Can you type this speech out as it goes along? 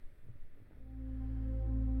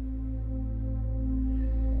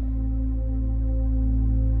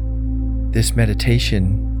This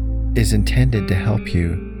meditation is intended to help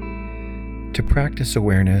you to practice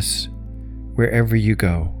awareness wherever you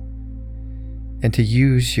go and to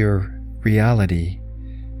use your reality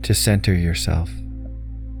to center yourself.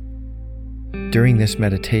 During this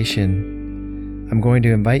meditation, I'm going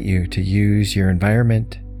to invite you to use your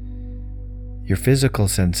environment, your physical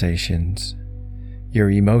sensations, your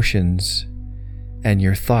emotions, and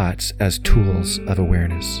your thoughts as tools of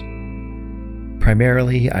awareness.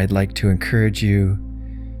 Primarily, I'd like to encourage you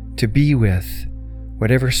to be with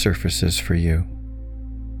whatever surfaces for you.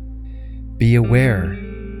 Be aware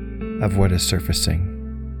of what is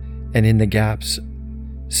surfacing, and in the gaps,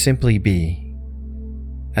 simply be.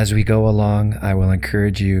 As we go along, I will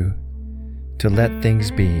encourage you to let things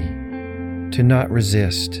be, to not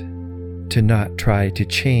resist, to not try to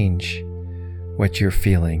change what you're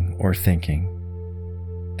feeling or thinking.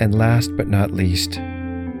 And last but not least,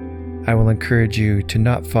 I will encourage you to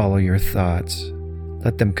not follow your thoughts.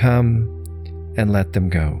 Let them come and let them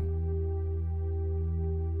go.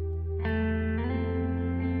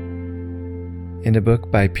 In a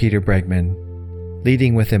book by Peter Bregman,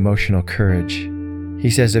 Leading with Emotional Courage, he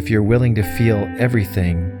says if you're willing to feel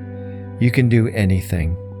everything, you can do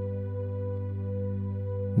anything.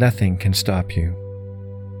 Nothing can stop you.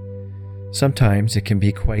 Sometimes it can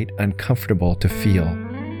be quite uncomfortable to feel.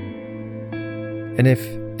 And if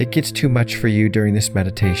it gets too much for you during this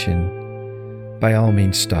meditation, by all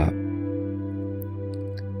means stop.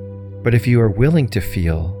 But if you are willing to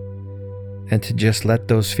feel and to just let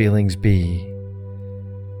those feelings be,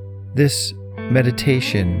 this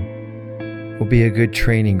meditation will be a good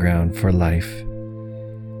training ground for life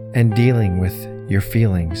and dealing with your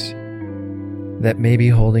feelings that may be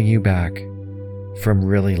holding you back from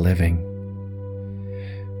really living.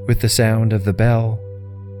 With the sound of the bell,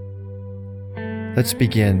 let's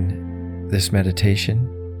begin this meditation,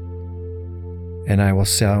 and I will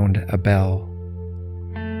sound a bell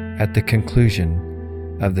at the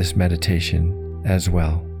conclusion of this meditation as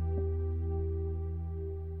well.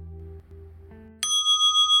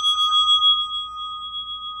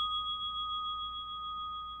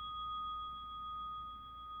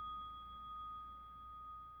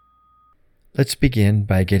 Let's begin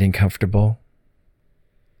by getting comfortable.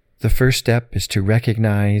 The first step is to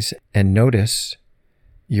recognize and notice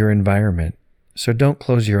your environment, so don't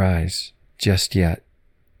close your eyes just yet.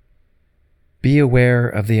 Be aware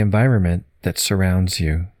of the environment that surrounds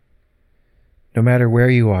you, no matter where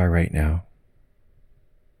you are right now.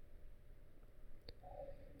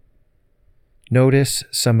 Notice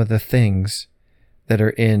some of the things that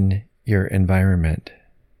are in your environment.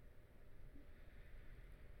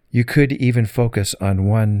 You could even focus on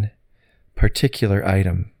one particular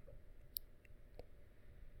item,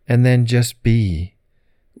 and then just be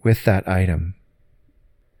with that item.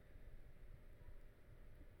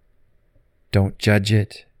 Don't judge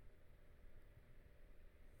it.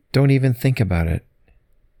 Don't even think about it.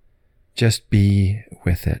 Just be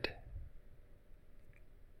with it.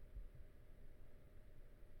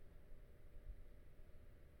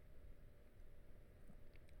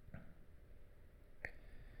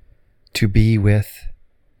 To be with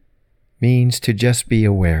means to just be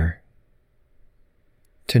aware,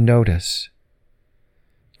 to notice,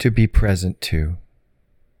 to be present to.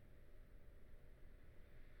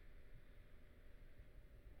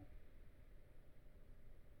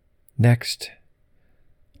 Next,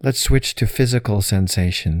 let's switch to physical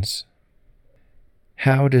sensations.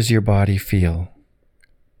 How does your body feel?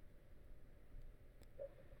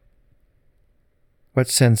 What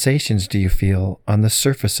sensations do you feel on the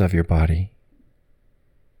surface of your body?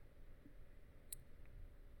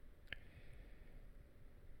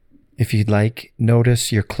 If you'd like,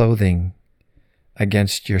 notice your clothing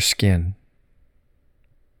against your skin.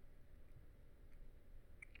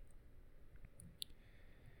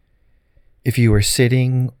 If you are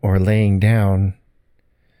sitting or laying down,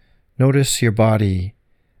 notice your body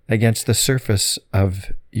against the surface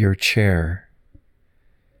of your chair,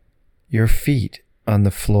 your feet on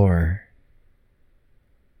the floor,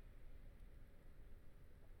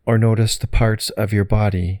 or notice the parts of your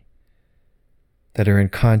body that are in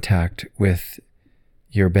contact with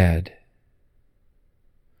your bed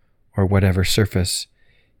or whatever surface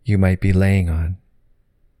you might be laying on.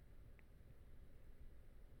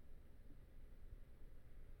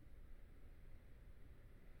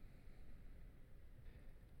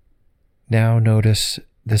 Now notice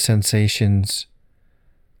the sensations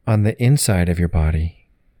on the inside of your body.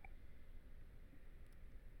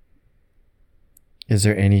 Is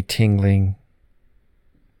there any tingling?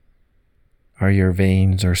 Are your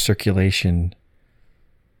veins or circulation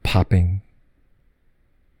popping?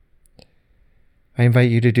 I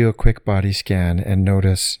invite you to do a quick body scan and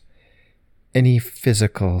notice any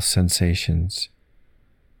physical sensations.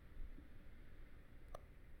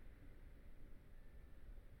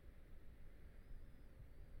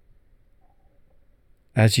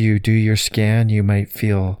 As you do your scan, you might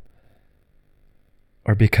feel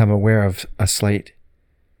or become aware of a slight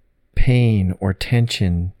pain or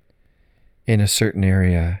tension in a certain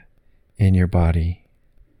area in your body.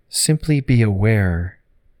 Simply be aware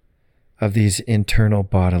of these internal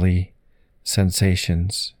bodily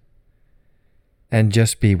sensations and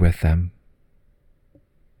just be with them.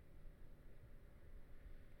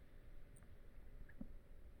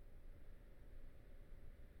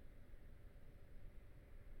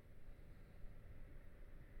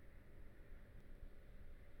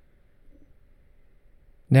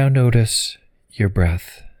 Now notice your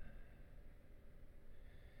breath.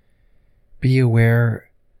 Be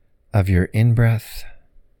aware of your in-breath.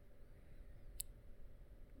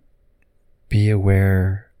 Be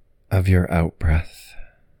aware of your out-breath.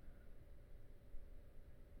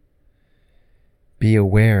 Be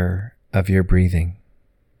aware of your breathing.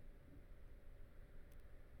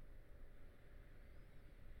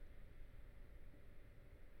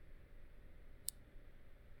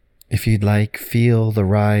 If you'd like, feel the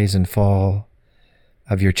rise and fall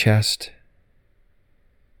of your chest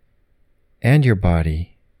and your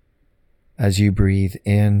body as you breathe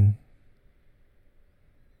in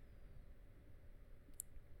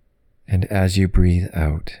and as you breathe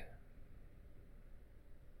out.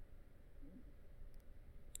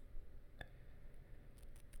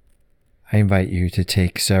 I invite you to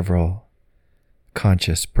take several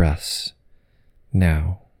conscious breaths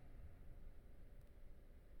now.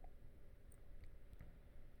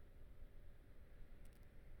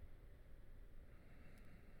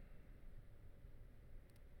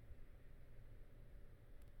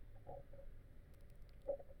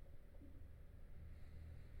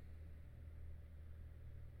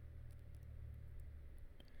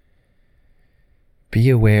 Be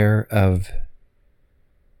aware of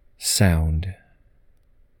sound.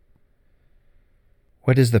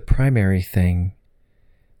 What is the primary thing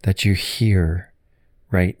that you hear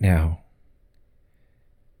right now?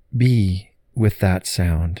 Be with that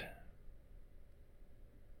sound.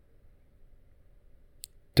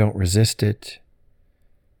 Don't resist it.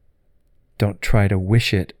 Don't try to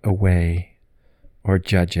wish it away or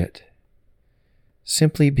judge it.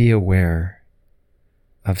 Simply be aware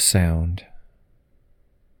of sound.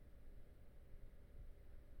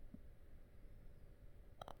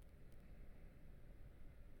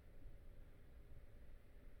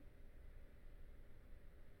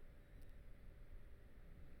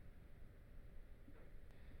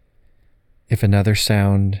 If another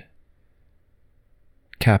sound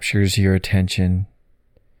captures your attention,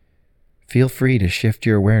 feel free to shift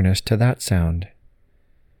your awareness to that sound.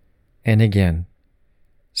 And again,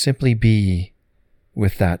 simply be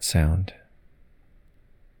with that sound.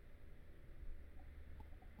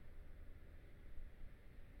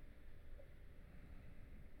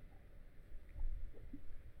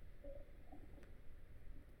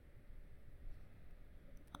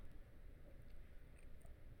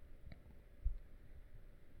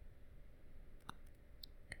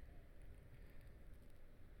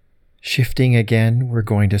 Shifting again, we're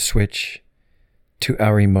going to switch to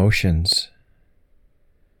our emotions.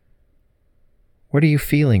 What are you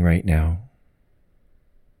feeling right now?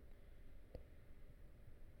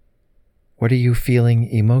 What are you feeling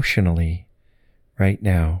emotionally right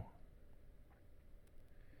now?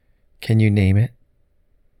 Can you name it?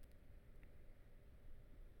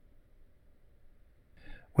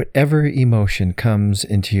 Whatever emotion comes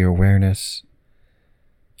into your awareness,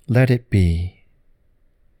 let it be.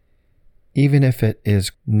 Even if it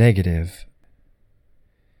is negative,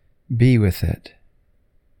 be with it.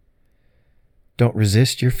 Don't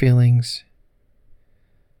resist your feelings.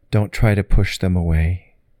 Don't try to push them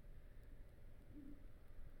away.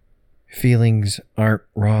 Feelings aren't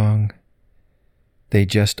wrong. They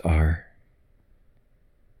just are.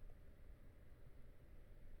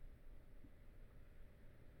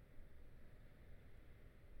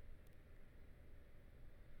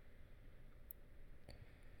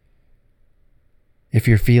 If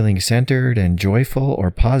you're feeling centered and joyful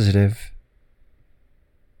or positive,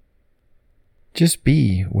 just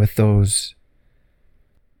be with those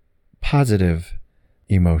positive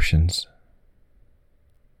emotions.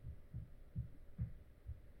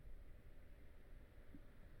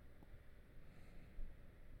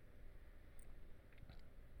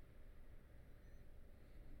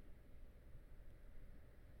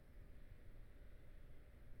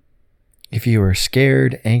 If you are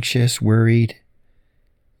scared, anxious, worried,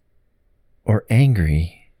 or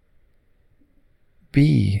angry,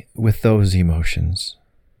 be with those emotions.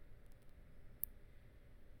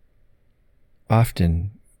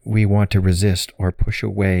 Often we want to resist or push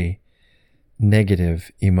away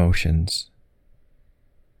negative emotions.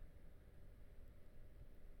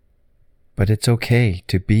 But it's okay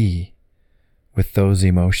to be with those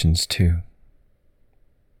emotions too.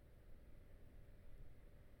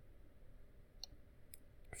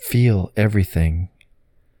 Feel everything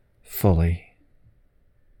fully.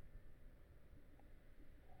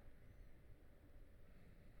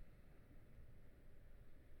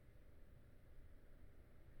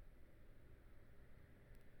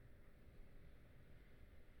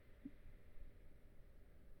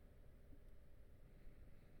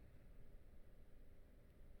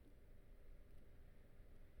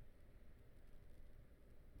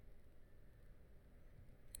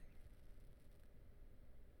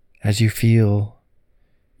 As you feel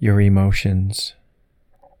your emotions,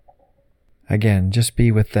 again, just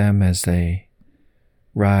be with them as they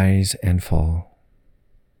rise and fall.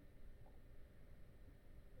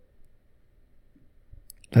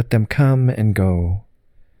 Let them come and go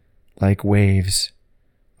like waves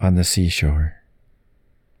on the seashore.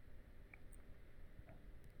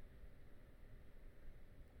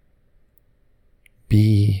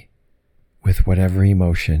 Be with whatever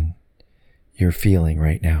emotion you're feeling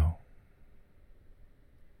right now.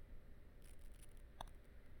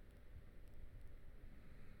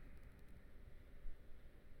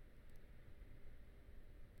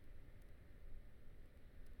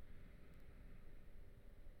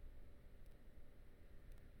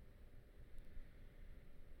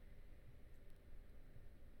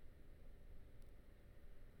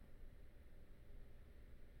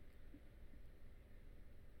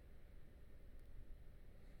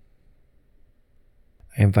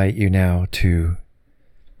 I invite you now to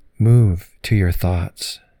move to your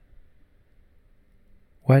thoughts.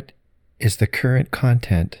 What is the current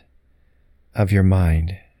content of your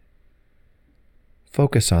mind?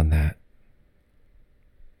 Focus on that.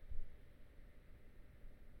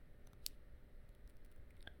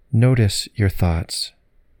 Notice your thoughts,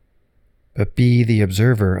 but be the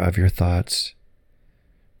observer of your thoughts.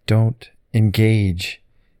 Don't engage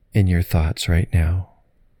in your thoughts right now.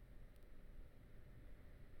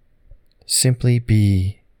 Simply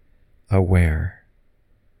be aware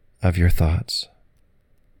of your thoughts.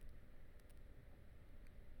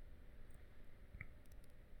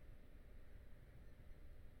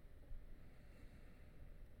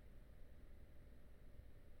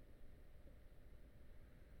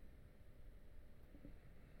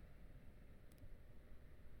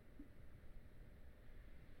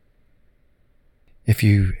 If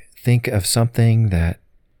you think of something that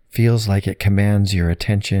feels like it commands your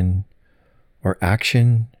attention or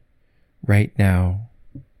action right now,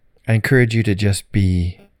 I encourage you to just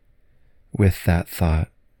be with that thought.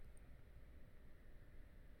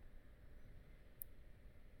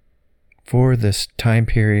 For this time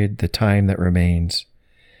period, the time that remains,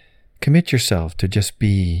 commit yourself to just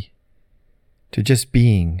being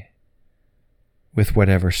with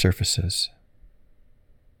whatever surfaces.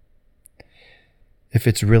 If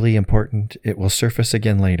it's really important, it will surface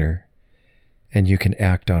again later, and you can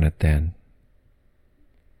act on it then.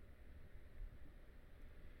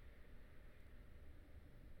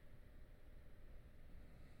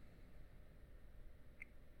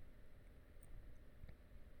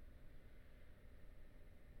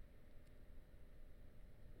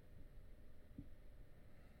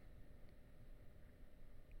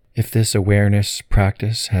 If this awareness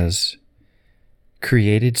practice has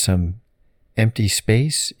created some empty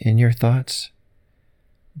space in your thoughts,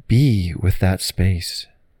 be with that space.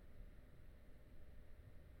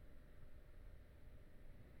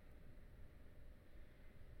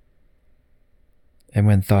 And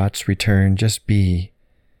when thoughts return, just be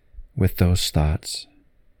with those thoughts.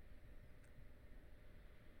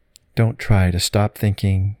 Don't try to stop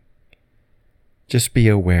thinking. Just be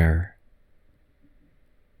aware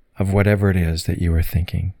of whatever it is that you are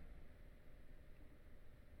thinking.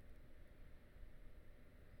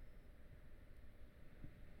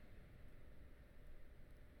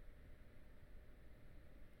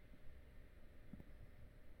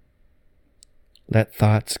 Let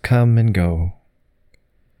thoughts come and go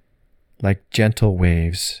like gentle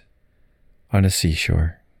waves on a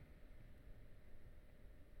seashore.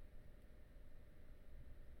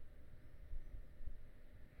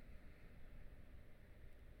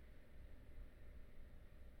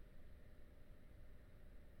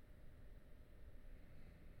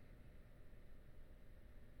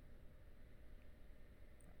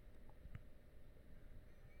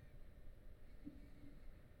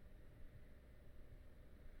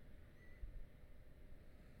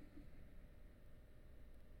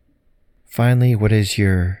 Finally, what is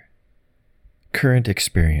your current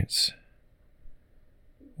experience?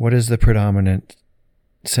 What is the predominant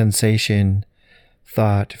sensation,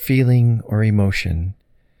 thought, feeling, or emotion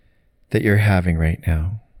that you're having right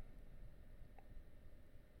now?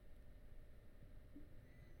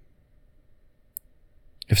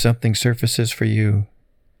 If something surfaces for you,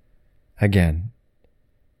 again,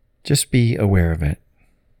 just be aware of it.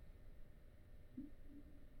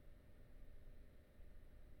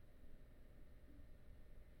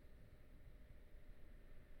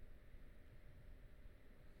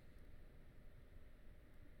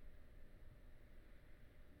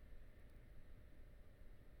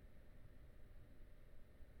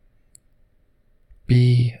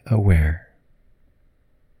 Be aware.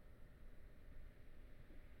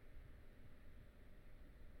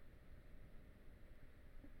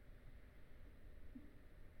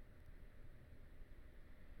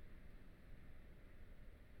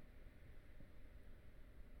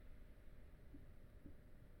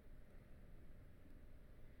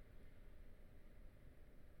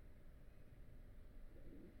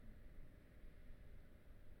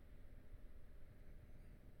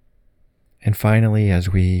 And finally, as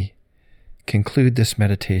we conclude this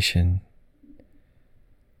meditation,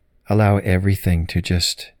 allow everything to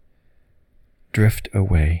just drift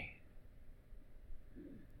away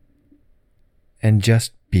and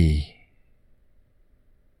just be.